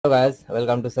Hello guys,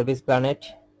 welcome to Service Planet.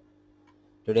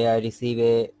 Today I receive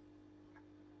a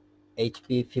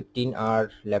HP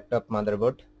 15R laptop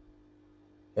motherboard.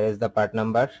 Here is the part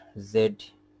number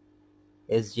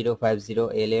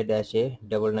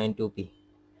ZS050LA-A992P.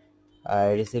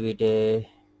 I receive it a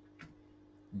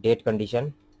date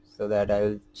condition so that I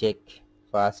will check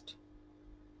fast.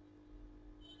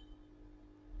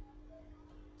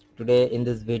 Today in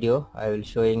this video I will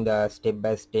showing the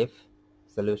step-by-step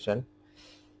solution.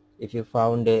 If you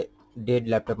found a dead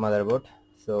laptop motherboard,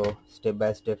 so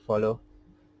step-by-step follow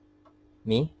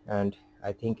me and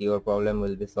I think your problem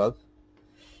will be solved.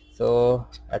 So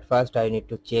at first I need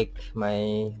to check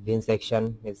my VIN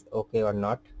section is okay or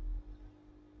not,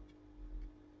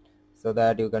 so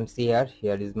that you can see here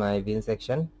is my VIN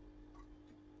section,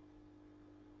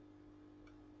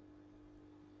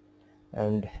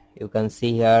 and you can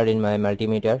see here in my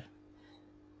multimeter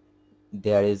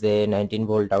there is a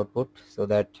 19-volt output, so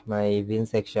that my VIN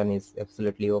section is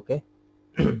absolutely okay.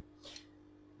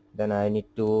 Then I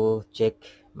need to check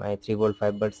my 3V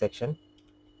 5V section.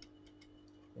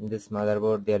 In this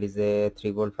motherboard there is a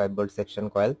 3V 5V section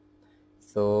coil,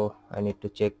 so I need to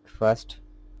check first.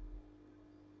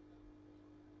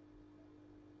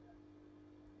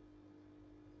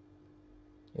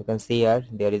 You can see here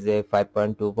there is a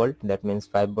 5.2 volt, that means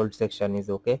 5V section is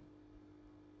okay,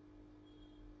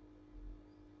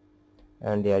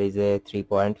 and there is a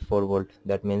 3.4 volt,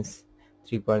 that means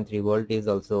 3.3 volt is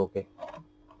also okay.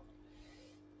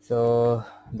 So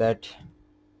that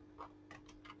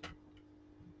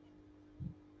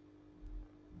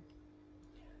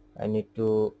I need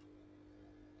to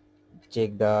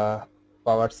check the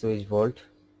power switch volt.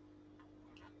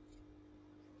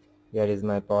 Here is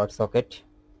my power socket.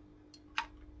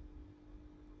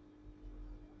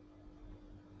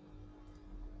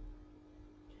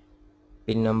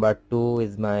 Pin number 2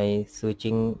 is my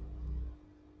switching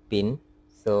pin,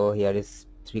 so here is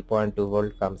 3.2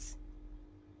 volt comes.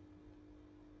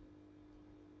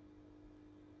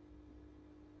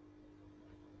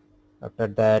 After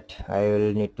that I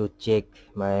will need to check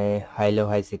my high-low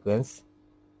high sequence,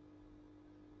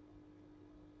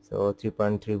 so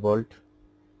 3.3 volt.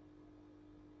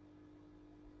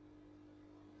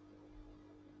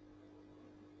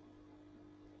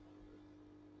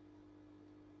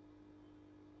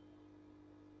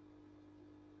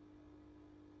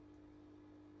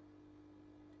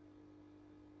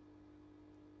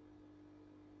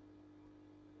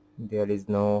 There is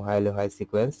no high-low high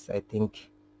sequence. I think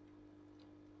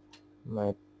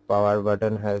my power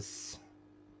button has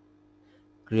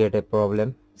created a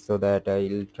problem, so that I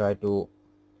will try to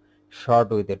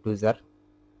short with a tweezer.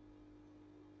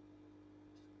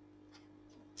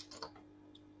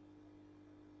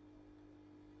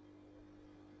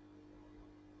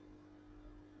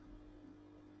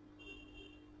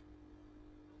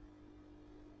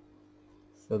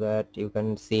 So that you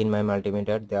can see in my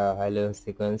multimeter the high-low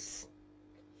sequence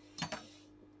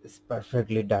is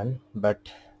perfectly done,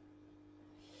 but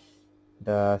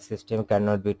the system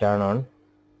cannot be turned on.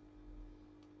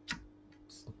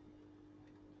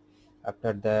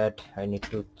 After that I need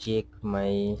to check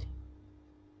my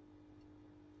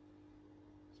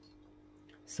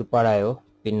Super IO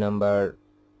pin number.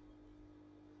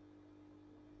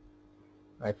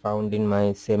 I found in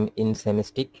my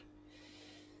SEMstick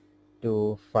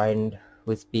to find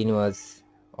which pin was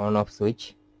on off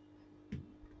switch.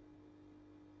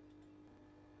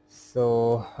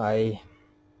 So I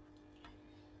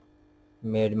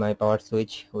made my power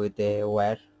switch with a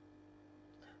wire.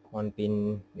 One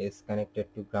pin is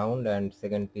connected to ground and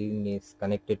second pin is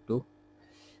connected to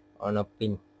on a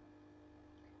pin,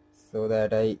 so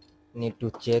that I need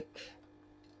to check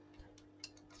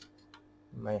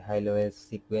my high-low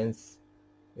sequence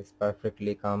is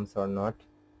perfectly comes or not.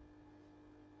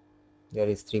 There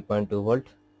is 3.2 volt.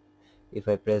 If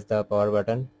I press the power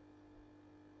button,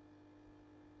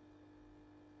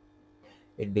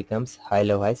 it becomes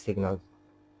high-low high signal.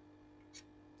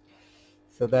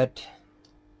 So that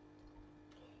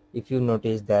if you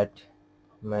notice that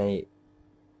my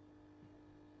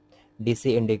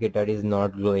DC indicator is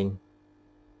not glowing,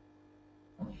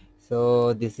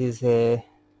 so this is a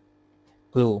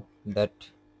clue that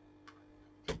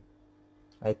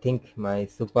I think my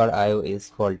Super IO is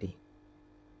faulty,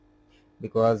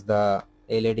 because the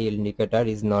LED indicator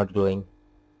is not glowing.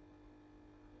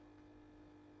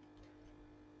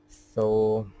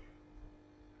 So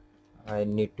I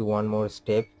need to one more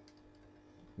step,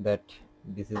 that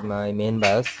this is my main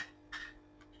BIOS.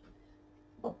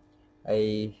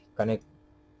 I connect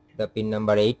the pin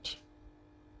number 8.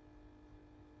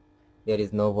 There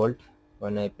is no volt.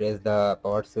 when I press the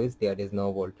power switch there is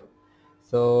no volt.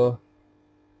 So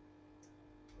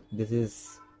this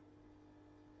is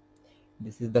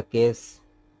the case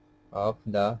of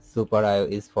the Super I/O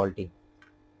is faulty.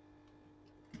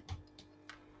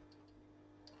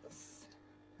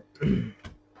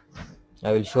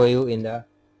 I will show you in the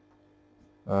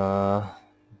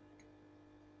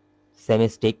semi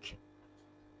stick.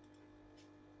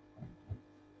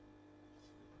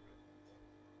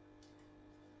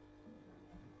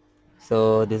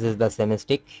 So this is the semi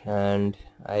stick, and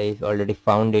I already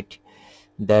found it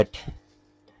that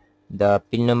the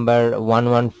pin number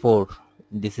 114,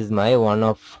 this is my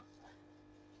on-off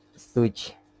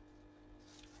switch.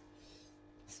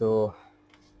 So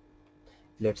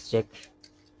let's check.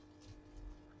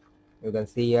 You can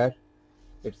see here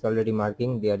it's already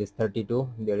marking. There is 32,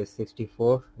 there is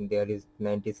 64, there is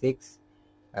 96,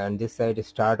 and this side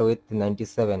start with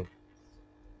 97.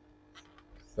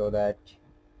 So that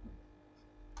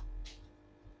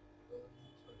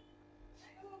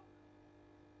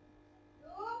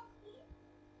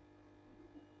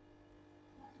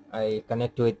I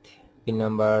connect with pin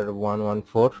number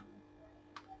 114.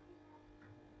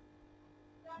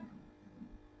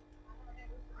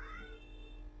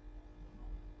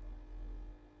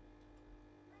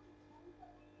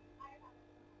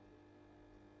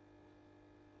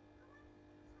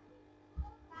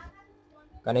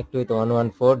 Connect with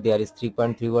 114. There is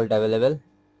 3.3 volt available.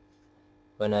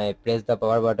 When I press the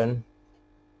power button,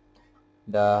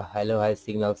 the hello high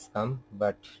signals come,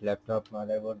 but laptop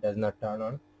motherboard does not turn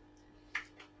on.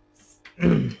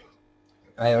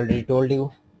 I already told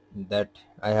you that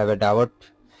I have a doubt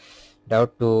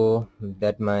to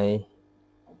that my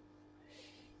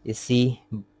AC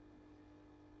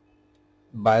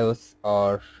BIOS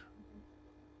or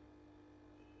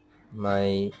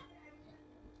my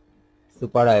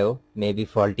Super I/O may be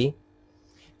faulty.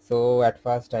 So at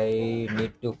first I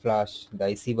need to flash the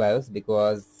AC BIOS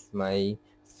because my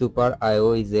Super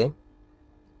I/O is a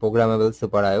programmable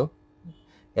Super I/O.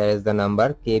 Here is the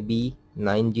number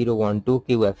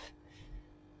KB9012QF.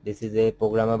 This is a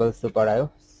programmable Super I/O,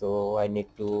 so I need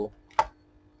to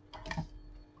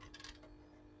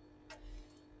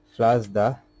flash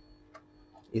the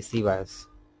AC BIOS.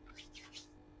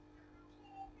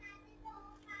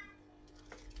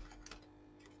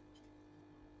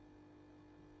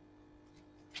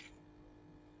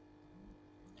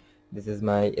 This is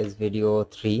my SVideo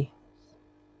 3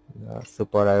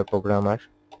 Super I/O programmer.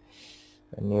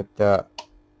 I need the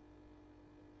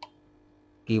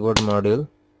keyboard module.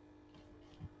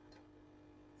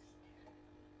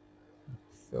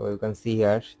 So you can see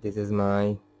here, this is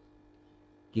my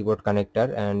keyboard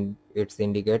connector and it's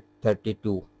indicate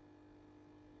 32.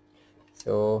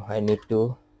 So I need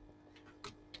to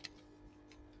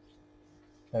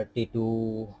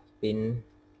 32 pin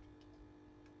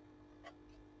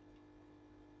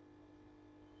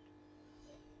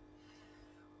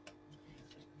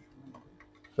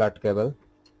flat cable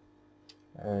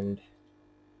and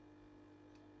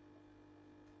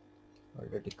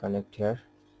already connect here.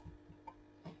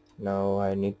 Now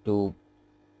I need to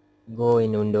go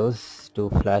in Windows to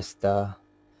flash the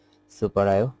Super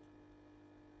I/O.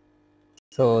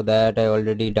 So that I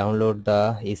already download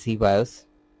the AC BIOS.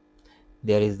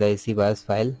 There is the AC BIOS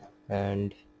file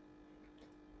and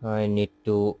I need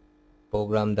to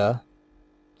program the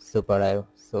Super I/O.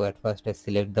 So at first I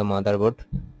select the motherboard.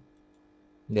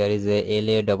 There is a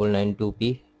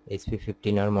LA992P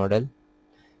HP15R model.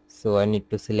 So I need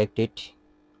to select it.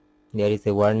 There is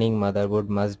a warning, motherboard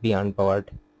must be unpowered.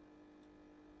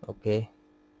 Okay,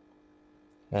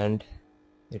 and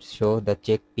it shows the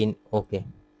check pin OK.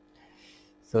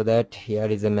 So that here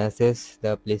is a message,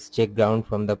 the please check ground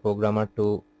from the programmer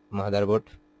to motherboard.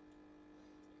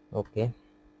 Okay,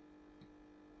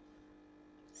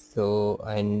 so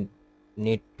I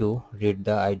need to read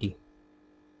the ID.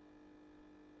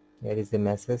 Here is a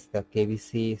message, the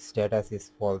KBC status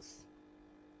is false.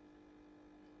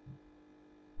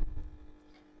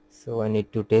 So I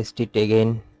need to test it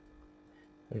again,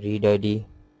 read ID,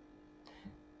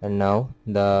 and now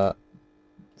the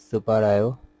Super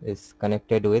I/O is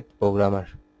connected with programmer.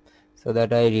 So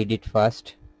that I read it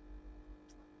fast.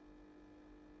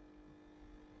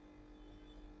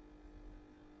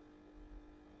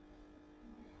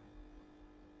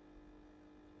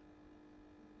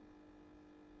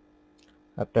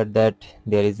 After that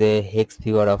there is a hex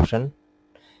viewer option.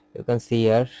 You can see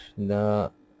here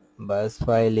the BIOS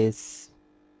file is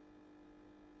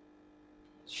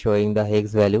showing the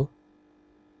hex value.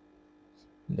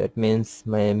 That means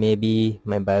maybe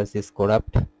my BIOS is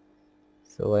corrupt.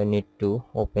 So I need to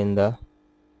open the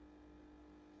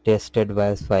tested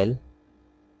BIOS file,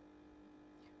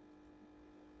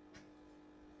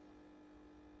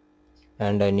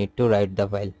 and I need to write the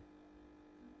file.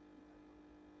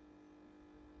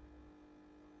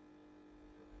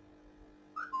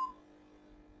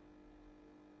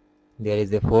 There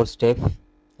is a 4 step.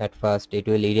 At first it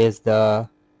will erase the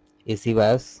AC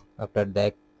BIOS. After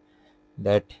that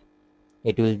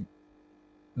it will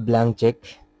blank check.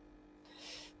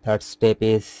 Third step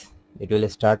is it will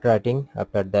start writing.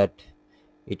 After that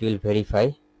it will verify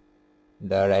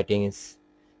the writing is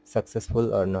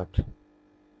successful or not.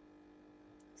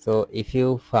 So if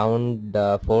you found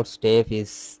the 4th step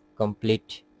is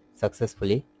complete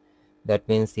successfully, that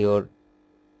means your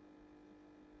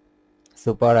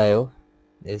Super IO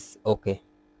is okay.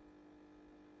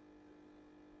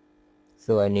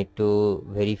 So I need to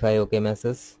verify OK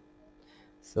message.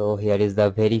 So here is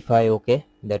the verify OK.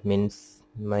 That means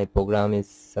my program is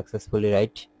successfully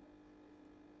right.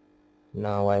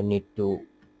 Now I need to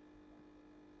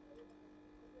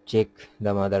check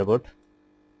the motherboard.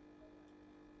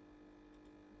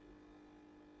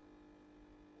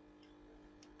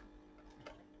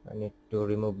 I need to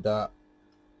remove the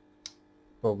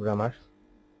programmer.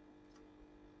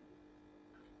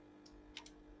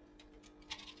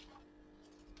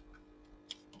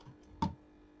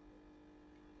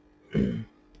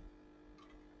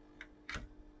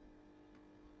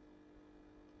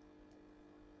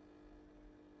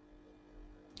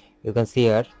 You can see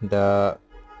here the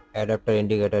adapter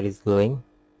indicator is glowing.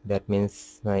 That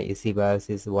means my AC BIOS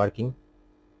is working,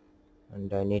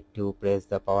 and I need to press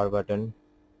the power button.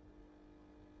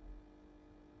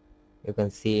 You can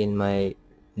see in my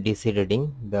DC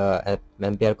reading the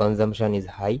ampere consumption is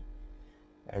high,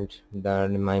 and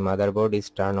my motherboard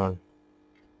is turned on.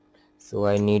 So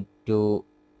I need to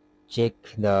check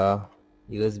the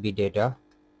USB data.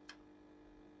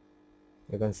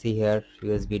 You can see here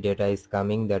USB data is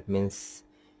coming. That means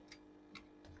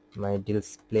my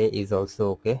display is also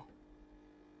okay.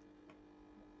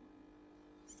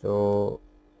 So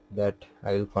that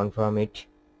I will confirm it.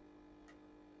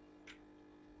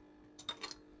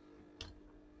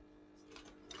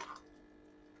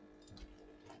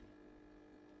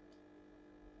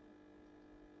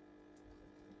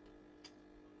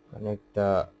 Connect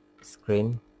the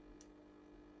screen.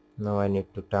 Now I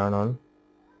need to turn on.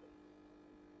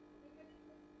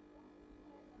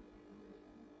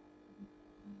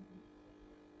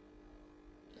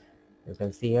 You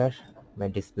can see here my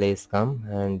display is come,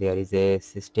 and there is a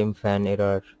system fan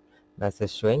error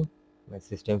message showing. My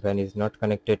system fan is not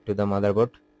connected to the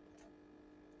motherboard.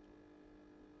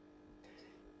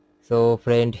 So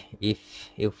friend, if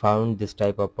you found this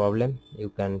type of problem, you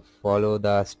can follow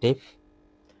the step,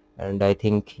 and I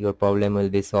think your problem will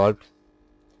be solved.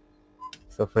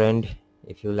 So friend,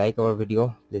 if you like our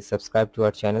video, please subscribe to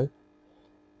our channel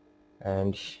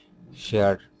and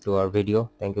share to our video.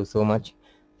 Thank you so much.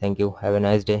 Thank you. Have a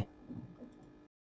nice day.